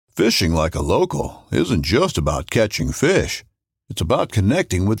Fishing like a local isn't just about catching fish. It's about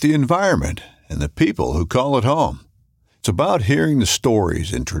connecting with the environment and the people who call it home. It's about hearing the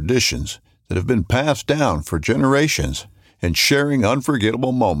stories and traditions that have been passed down for generations and sharing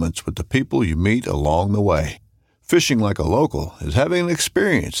unforgettable moments with the people you meet along the way. Fishing like a local is having an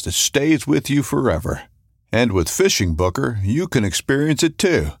experience that stays with you forever. And with Fishing Booker, you can experience it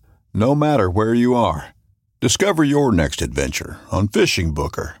too, no matter where you are. Discover your next adventure on Fishing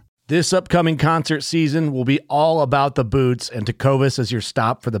Booker. This upcoming concert season will be all about the boots, and Tecovas is your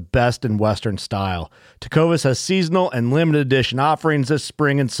stop for the best in Western style. Tecovas has seasonal and limited edition offerings this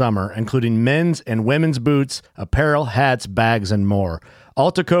spring and summer, including men's and women's boots, apparel, hats, bags, and more.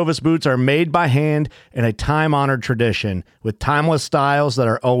 All Tecovas boots are made by hand in a time-honored tradition with timeless styles that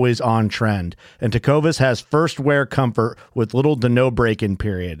are always on trend. And Tecovas has first wear comfort with little to no break-in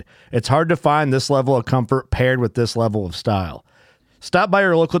period. It's hard to find this level of comfort paired with this level of style. Stop by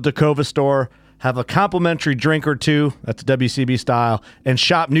your local Tecovas store, have a complimentary drink or two, that's WCB style, and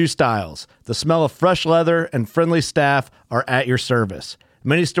shop new styles. The smell of fresh leather and friendly staff are at your service.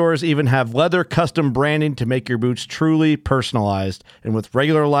 Many stores even have leather custom branding to make your boots truly personalized. And with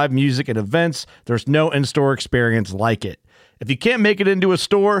regular live music and events, there's no in-store experience like it. If you can't make it into a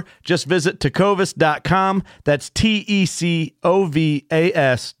store, just visit tecovas.com. That's TECOVAS.com.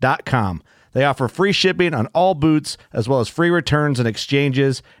 They offer free shipping on all boots, as well as free returns and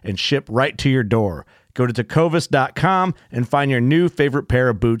exchanges, and ship right to your door. Go to tecovas.com and find your new favorite pair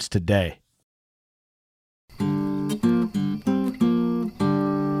of boots today.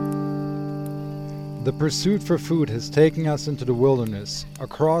 The pursuit for food has taken us into the wilderness,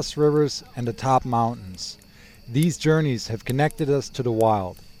 across rivers and atop mountains. These journeys have connected us to the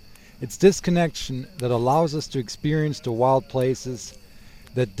wild. It's this connection that allows us to experience the wild places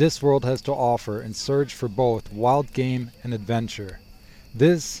that this world has to offer and search for both wild game and adventure.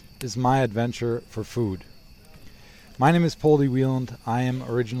 This is my adventure for food. My name is Poldi Wieland. I am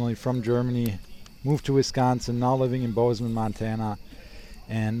originally from Germany, moved to Wisconsin, now living in Bozeman, Montana.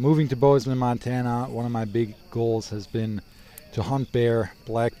 And moving to Bozeman, Montana, one of my big goals has been to hunt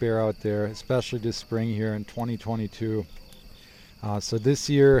black bear out there, especially this spring here in 2022. So this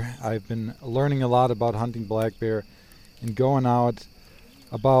year I've been learning a lot about hunting black bear and going out.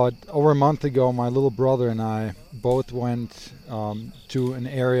 About over a month ago, my little brother and I both went to an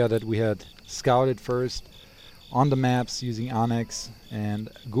area that we had scouted first on the maps using onX and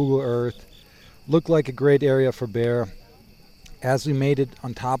Google Earth. Looked like a great area for bear. As we made it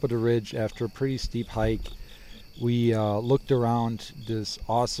on top of the ridge after a pretty steep hike, we looked around this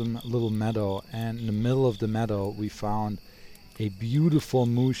awesome little meadow, and in the middle of the meadow we found a beautiful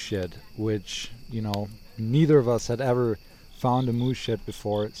moose shed, which, you know, neither of us had ever found a moose shed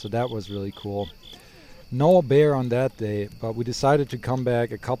before, so that was really cool. No bear on that day, but we decided to come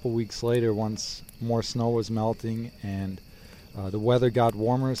back a couple weeks later once more snow was melting and the weather got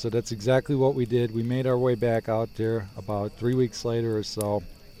warmer, so that's exactly what we did. We made our way back out there about 3 weeks later or so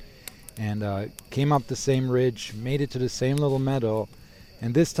and came up the same ridge, made it to the same little meadow,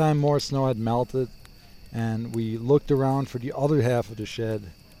 and this time more snow had melted, and we looked around for the other half of the shed,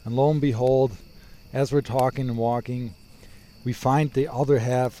 and lo and behold, as we're talking and walking, we find the other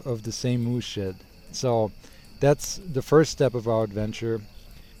half of the same moose shed. So that's the first step of our adventure,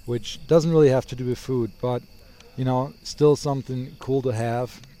 which doesn't really have to do with food, but, you know, still something cool to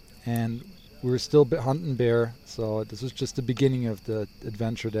have. And we were still hunting bear, so this was just the beginning of the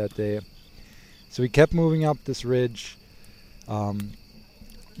adventure that day. So we kept moving up this ridge,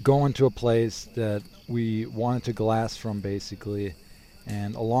 going to a place that we wanted to glass from, basically.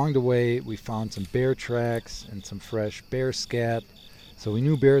 And along the way, we found some bear tracks and some fresh bear scat. So we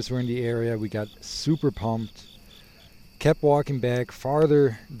knew bears were in the area. We got super pumped. Kept walking back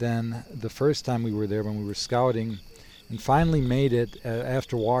farther than the first time we were there when we were scouting. And finally made it,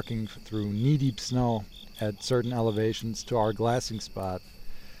 after walking through knee-deep snow at certain elevations, to our glassing spot.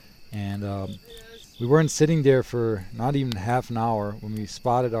 And we weren't sitting there for not even half an hour when we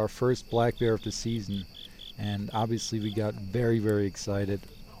spotted our first black bear of the season. And obviously we got very, very excited.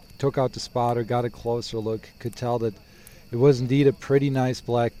 Took out the spotter, got a closer look, could tell that it was indeed a pretty nice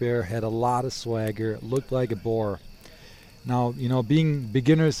black bear, had a lot of swagger, looked like a boar. Now, you know, being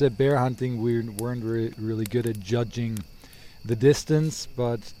beginners at bear hunting, we weren't really good at judging the distance,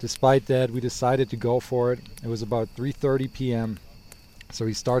 but despite that, we decided to go for it. It was about 3:30 p.m., so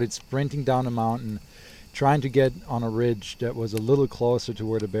we started sprinting down the mountain, trying to get on a ridge that was a little closer to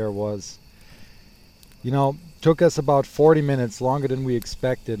where the bear was. You know, took us about 40 minutes, longer than we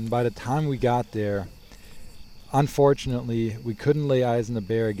expected, and by the time we got there, unfortunately, we couldn't lay eyes on the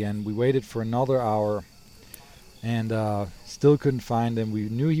bear again. We waited for another hour. and still couldn't find him. We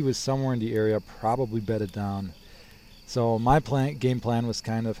knew he was somewhere in the area, probably bedded down. So my game plan was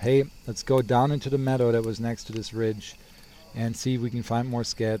kind of, hey, let's go down into the meadow that was next to this ridge and see if we can find more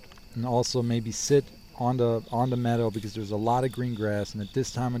scat, and also maybe sit on the meadow because there's a lot of green grass, and at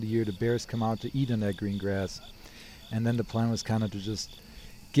this time of the year the bears come out to eat on that green grass. And then the plan was kind of to just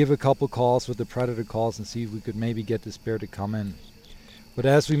give a couple calls with the predator calls and see if we could maybe get this bear to come in. But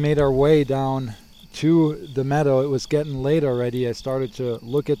as we made our way down to the meadow, it was getting late already. I started to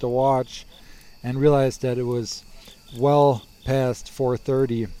look at the watch and realized that it was well past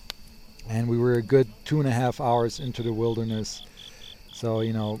 4:30, and we were a good 2.5 hours into the wilderness. So,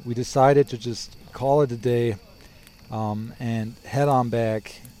 we decided to just call it a day and head on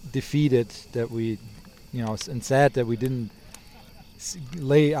back, defeated that we, and sad that we didn't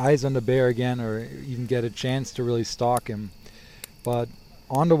lay eyes on the bear again or even get a chance to really stalk him. But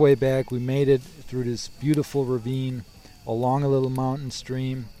on the way back, we made it through this beautiful ravine along a little mountain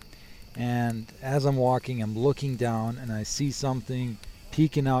stream. And as I'm walking, I'm looking down and I see something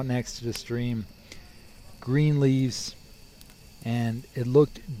peeking out next to the stream. Green leaves. And it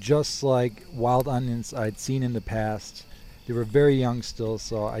looked just like wild onions I'd seen in the past. They were very young still,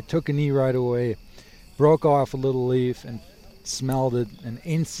 so I took a knee right away, broke off a little leaf and smelled it, and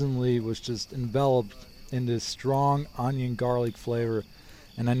instantly was just enveloped in this strong onion garlic flavor.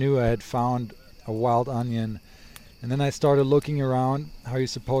 And I knew I had found a wild onion. And then I started looking around, how you're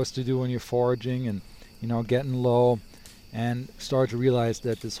supposed to do when you're foraging and, getting low, and started to realize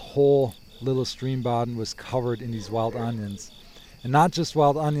that this whole little stream bottom was covered in these wild onions. And not just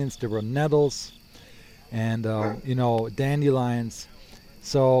wild onions, there were nettles and, dandelions.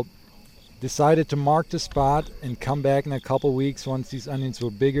 So decided to mark the spot and come back in a couple weeks once these onions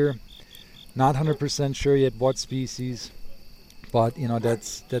were bigger. Not 100% sure yet what species, but,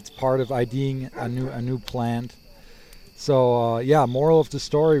 that's part of IDing a new plant. So, moral of the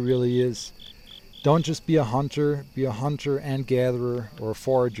story really is, don't just be a hunter and gatherer or a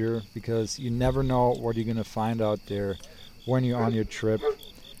forager, because you never know what you're going to find out there when you're on your trip.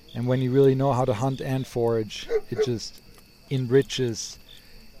 And when you really know how to hunt and forage, it just enriches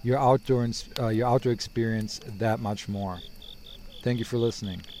your outdoor experience that much more. Thank you for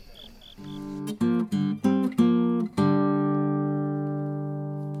listening.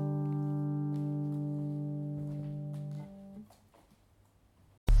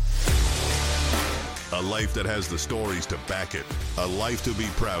 A life that has the stories to back it. A life to be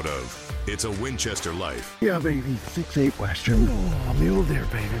proud of. It's a Winchester life. Yeah, baby. 6'8" Western. Oh, mule deer,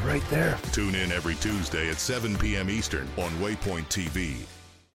 baby, right there. Tune in every Tuesday at 7 p.m. Eastern on Waypoint TV.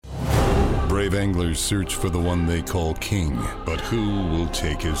 Brave anglers search for the one they call king, but who will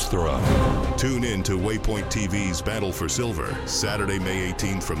take his throne? Tune in to Waypoint TV's Battle for Silver, Saturday, May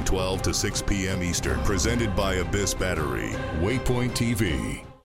 18th from 12 to 6 p.m. Eastern. Presented by Abyss Battery. Waypoint TV.